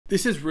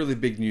This is really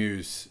big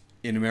news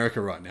in America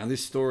right now.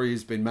 This story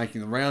has been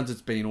making the rounds.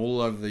 It's been all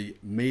over the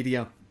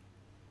media.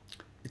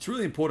 It's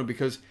really important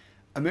because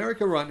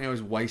America right now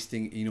is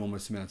wasting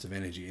enormous amounts of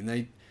energy, and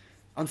they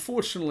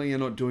unfortunately are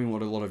not doing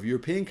what a lot of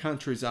European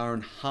countries are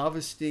in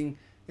harvesting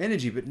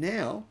energy. But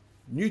now,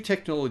 new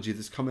technology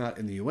that's come out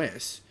in the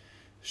US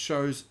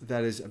shows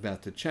that is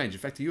about to change. In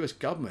fact, the US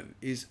government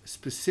is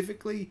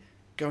specifically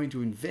going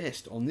to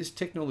invest on this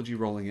technology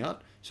rolling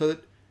out so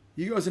that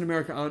you guys in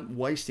America aren't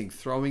wasting,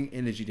 throwing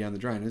energy down the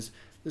drain.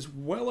 There's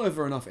well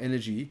over enough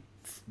energy,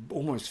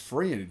 almost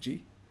free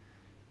energy,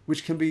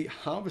 which can be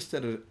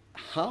harvested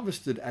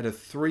at a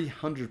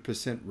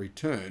 300%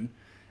 return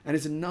and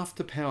is enough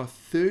to power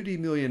 30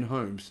 million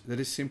homes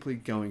that is simply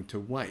going to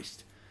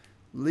waste.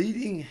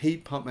 Leading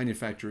heat pump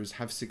manufacturers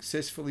have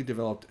successfully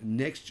developed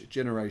next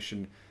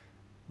generation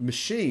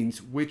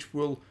machines which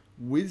will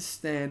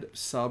withstand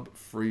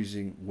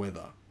sub-freezing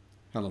weather.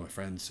 Hello my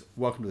friends,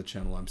 welcome to the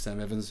channel. I'm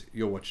Sam Evans,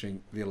 you're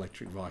watching the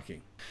Electric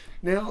Viking.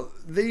 Now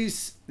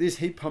this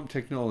heat pump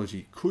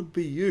technology could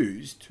be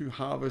used to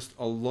harvest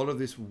a lot of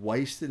this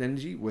wasted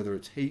energy, whether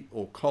it's heat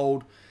or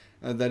cold,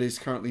 that is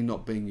currently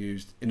not being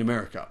used in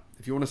America.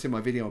 If you want to see my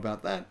video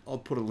about that, I'll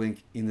put a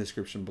link in the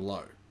description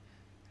below.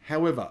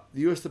 However,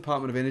 the US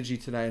Department of Energy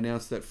today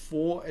announced that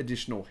 4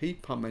 additional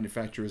heat pump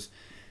manufacturers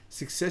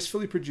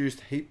successfully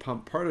produced heat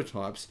pump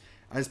prototypes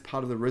as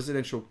part of the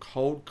Residential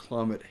Cold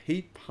Climate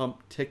Heat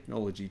Pump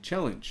Technology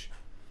Challenge.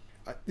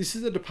 This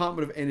is a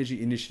Department of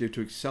Energy initiative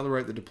to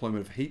accelerate the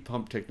deployment of heat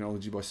pump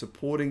technology by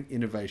supporting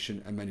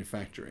innovation and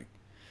manufacturing.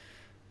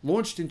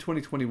 Launched in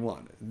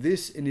 2021,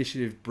 this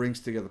initiative brings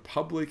together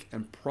public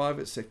and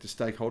private sector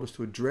stakeholders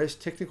to address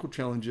technical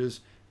challenges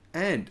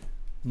and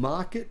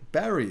market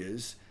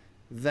barriers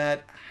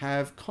that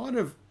have kind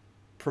of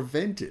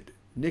prevented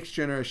next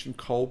generation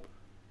cold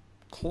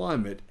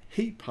climate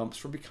heat pumps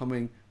from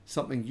becoming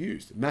something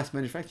used, mass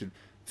manufactured,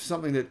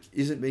 something that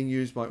isn't being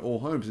used by all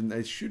homes, and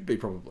they should be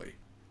probably.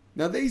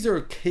 Now these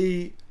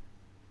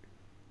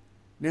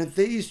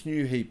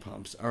new heat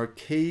pumps are a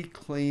key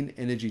clean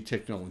energy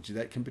technology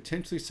that can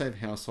potentially save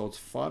households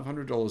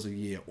 $500 a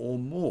year or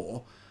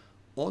more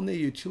on their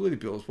utility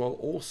bills while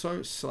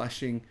also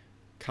slashing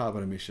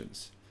carbon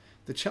emissions.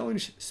 The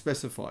challenge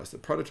specifies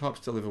that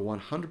prototypes deliver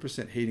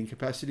 100% heating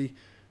capacity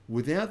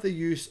without the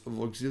use of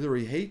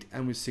auxiliary heat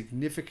and with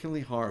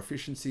significantly higher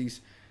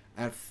efficiencies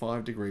at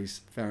 5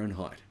 degrees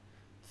Fahrenheit.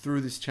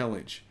 Through this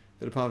challenge,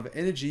 the Department of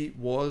Energy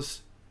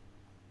was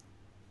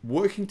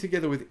working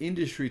together with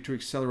industry to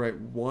accelerate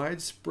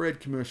widespread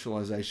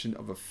commercialization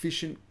of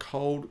efficient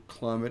cold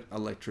climate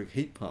electric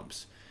heat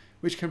pumps,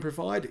 which can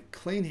provide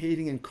clean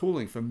heating and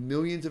cooling for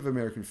millions of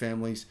American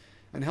families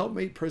and help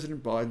meet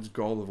President Biden's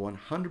goal of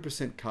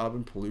 100%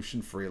 carbon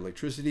pollution-free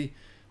electricity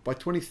by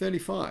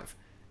 2035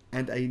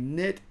 and a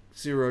net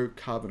zero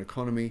carbon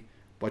economy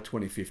by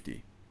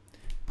 2050.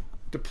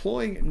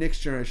 Deploying next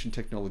generation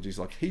technologies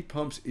like heat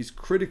pumps is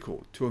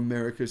critical to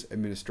America's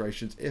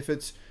administration's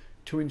efforts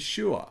to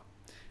ensure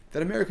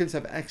that Americans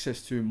have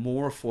access to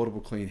more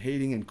affordable clean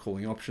heating and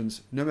cooling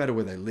options no matter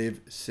where they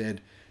live,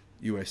 said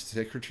US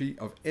Secretary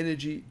of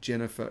Energy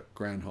Jennifer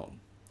Granholm.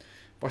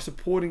 By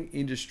supporting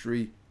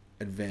industry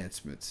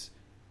advancements,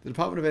 the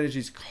Department of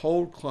Energy's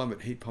Cold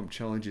Climate Heat Pump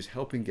Challenge is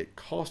helping get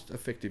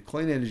cost-effective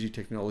clean energy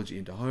technology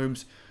into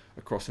homes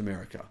across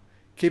America,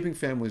 keeping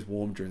families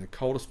warm during the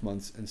coldest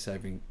months and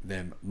saving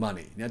them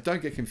money. Now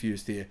don't get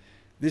confused here.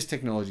 This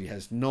technology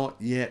has not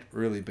yet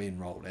really been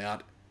rolled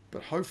out,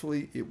 but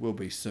hopefully it will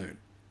be soon.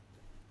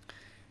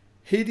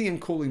 Heating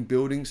and cooling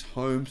buildings,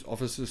 homes,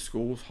 offices,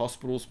 schools,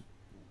 hospitals,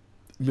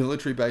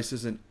 military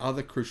bases, and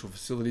other crucial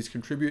facilities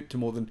contribute to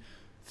more than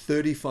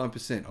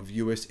 35% of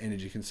US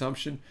energy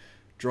consumption,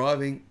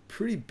 driving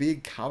pretty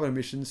big carbon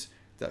emissions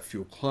that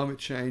fuel climate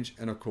change.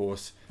 And of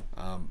course,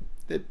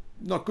 they're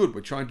not good.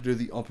 We're trying to do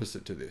the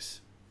opposite to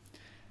this.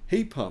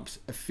 Heat pumps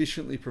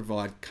efficiently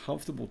provide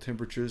comfortable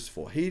temperatures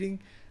for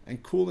heating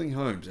and cooling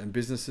homes and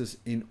businesses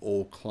in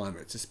all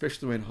climates,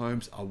 especially when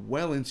homes are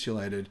well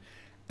insulated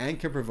and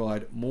can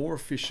provide more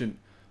efficient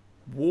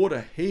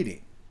water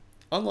heating.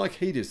 Unlike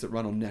heaters that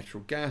run on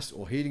natural gas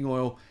or heating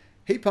oil,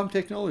 heat pump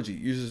technology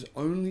uses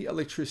only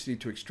electricity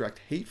to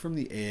extract heat from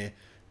the air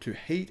to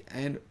heat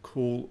and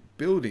cool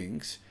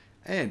buildings,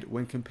 and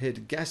when compared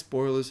to gas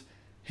boilers,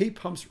 heat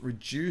pumps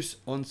reduce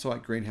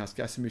on-site greenhouse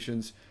gas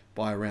emissions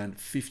by around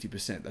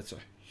 50%. That's a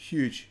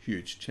huge,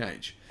 huge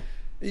change.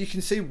 You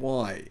can see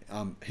why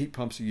heat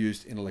pumps are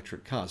used in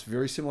electric cars.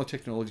 Very similar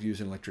technology used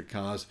in electric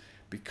cars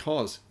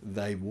because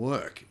they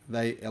work.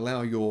 They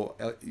allow your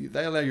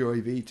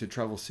EV to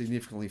travel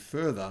significantly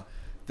further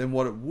than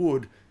what it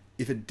would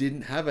if it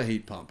didn't have a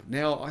heat pump.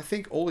 Now, I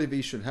think all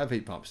EVs should have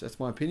heat pumps. That's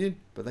my opinion,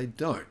 but they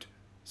don't.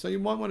 So you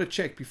might want to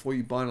check before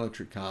you buy an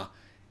electric car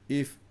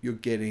if you're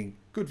getting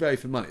good value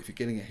for money. If you're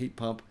getting a heat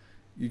pump,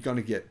 you're going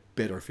to get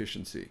better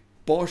efficiency.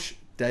 Bosch,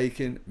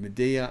 Daikin,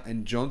 Midea,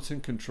 and Johnson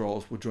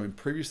Controls will join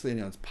previously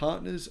announced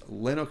partners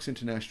Lennox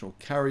International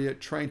Carrier,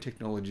 Train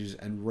Technologies,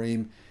 and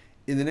Rheem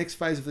in the next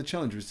phase of the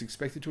challenge, which is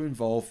expected to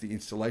involve the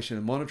installation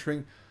and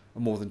monitoring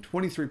on more than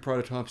 23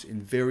 prototypes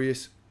in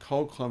various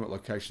cold climate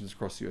locations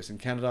across the US and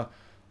Canada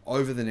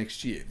over the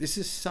next year. This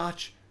is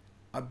such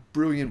a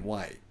brilliant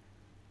way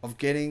of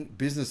getting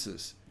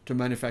businesses to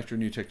manufacture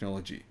new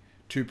technology,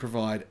 to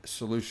provide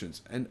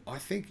solutions. And I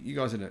think you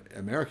guys in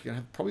America are going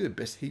to have probably the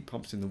best heat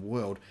pumps in the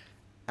world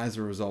as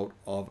a result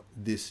of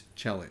this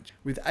challenge.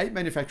 With 8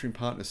 manufacturing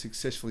partners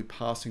successfully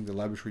passing the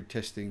laboratory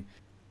testing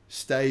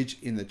stage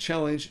in the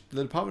challenge,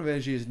 the Department of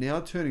Energy is now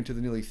turning to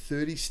the nearly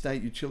 30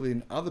 state utility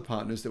and other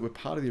partners that were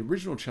part of the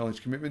original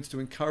challenge commitments to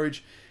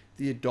encourage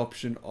the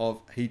adoption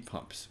of heat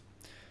pumps.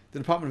 The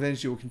Department of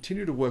Energy will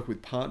continue to work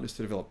with partners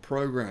to develop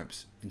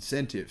programs,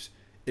 incentives,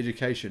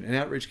 education and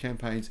outreach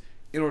campaigns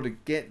in order to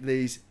get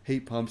these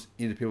heat pumps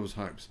into people's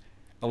homes,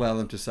 allow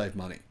them to save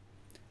money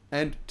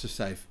and to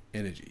save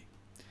energy.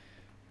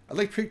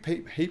 Electric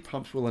heat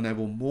pumps will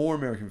enable more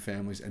American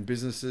families and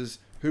businesses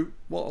who,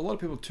 well, a lot of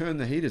people turn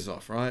the heaters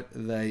off, right?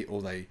 They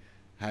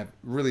have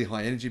really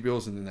high energy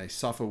bills and then they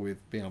suffer with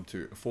being able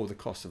to afford the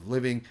cost of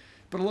living.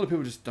 But a lot of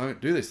people just don't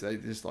do this. They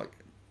just like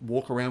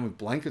walk around with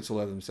blankets all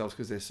over themselves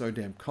because they're so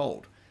damn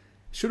cold.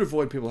 Should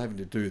avoid people having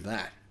to do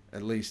that,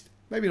 at least,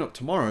 maybe not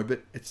tomorrow,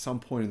 but at some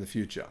point in the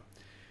future.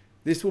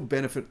 This will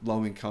benefit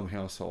low-income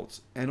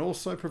households and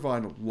also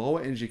provide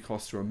lower energy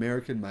costs through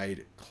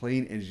American-made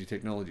clean energy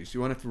technologies. You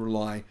won't have to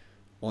rely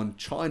on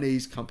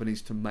Chinese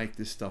companies to make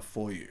this stuff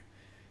for you.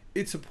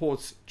 It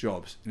supports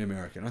jobs in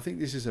America, and I think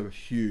this is a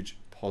huge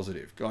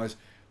positive. Guys,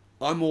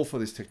 I'm all for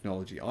this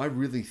technology. I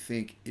really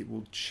think it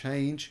will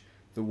change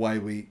the way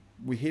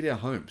we heat our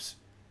homes.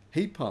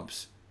 Heat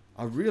pumps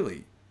are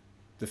really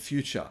the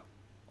future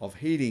of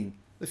heating,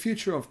 the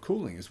future of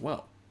cooling as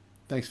well.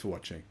 Thanks for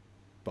watching.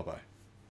 Bye-bye.